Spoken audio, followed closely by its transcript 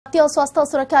जातीय स्वास्थ्य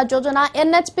सुरक्षा योजना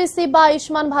एनएचपीसी बा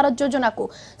आयुष्मान भारत योजना को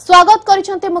स्वागत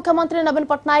करिसेंते मुख्यमंत्री नवीन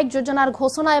पटनायक योजनार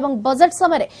घोषणा एवं बजेट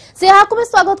समय से याकू भी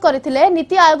स्वागत करथिले।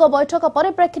 नीति आयोग बैठक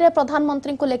परिप्रेक्षी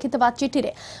प्रधानमंत्री को लिखितबा चिठी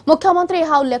रे मुख्यमंत्री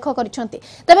यह उल्लेख करिसेंते।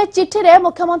 तबे चिठी रे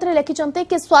मुख्यमंत्री लिखिसेंते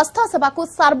कि स्वास्थ्य सेवा को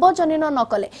सार्वजनीन न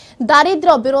कले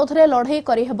दारिद्र्य विरोध रे लड़ाई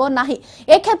करि हेबो नाही।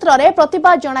 ए क्षेत्र रे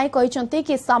प्रतिवाद जणाई कहिसेंते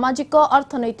कि सामाजिक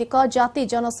अर्थनैतिक जाति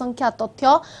जनसंख्या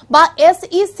तथ्य बा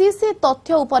एसईसीसी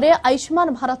तथ्य उपरे आयुष्मान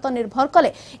भारत निर्भर कले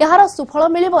यार सुफल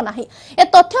मिलिबो नाही। ए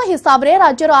तथ्य हिसाब रे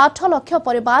राज्यर 8 लाख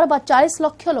परिवार बा 40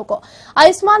 लाख लोक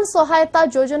आयुष्मान सहायता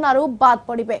योजना रु बाद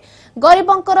पड़िबे।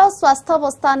 गरीबंकर स्वास्थ्य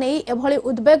अवस्था नै एभली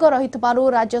उद्वेग रहितबारु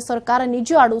राज्य सरकार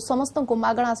निज आडू समस्त को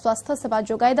मागणा स्वास्थ्य सेवा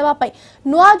जोगाई देबा पई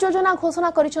नुआ योजना घोषणा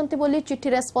करिसेंती बोली चिठी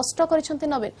रे स्पष्ट करिसेंती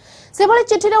नवीन। सेभली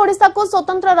चिठी रे ओडिसा को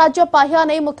स्वतंत्र राज्य पाहिया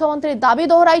नै मुख्यमंत्री दाबी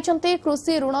दोहराइसेंती।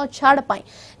 कृषि ऋण छाड़ पई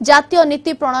जातीय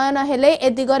नीति प्रणयन हेले ए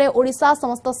दिगरे ओडिसा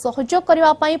समस्त सहयोग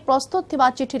करबा पई प्रस्तुत थिबा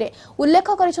चिठी रे उल्लेख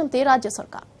करिसेंती राज्य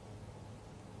सरकार।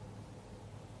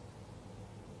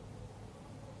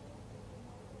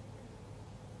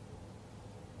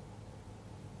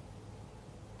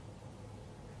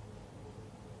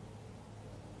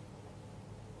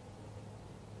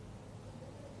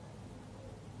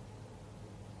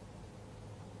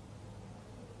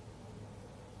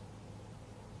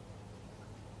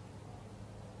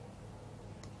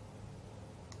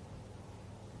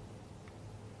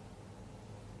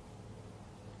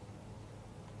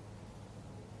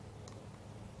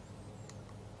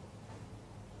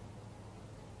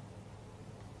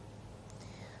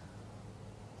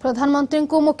 प्रधानमंत्री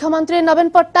को मुख्यमंत्री नवीन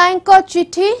पटनायक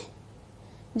चिठी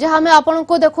जहां में आपण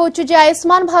को देखौछु जे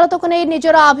आयुष्मान भारत को नहीं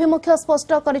निजर आभिमुख्य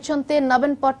स्पष्ट करिसेंते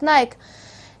नवीन पटनायक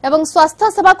एवं स्वास्थ्य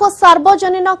सेवा को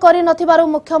सार्वजनीन करि नथिबारु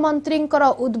मुख्यमंत्री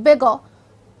उद्वेग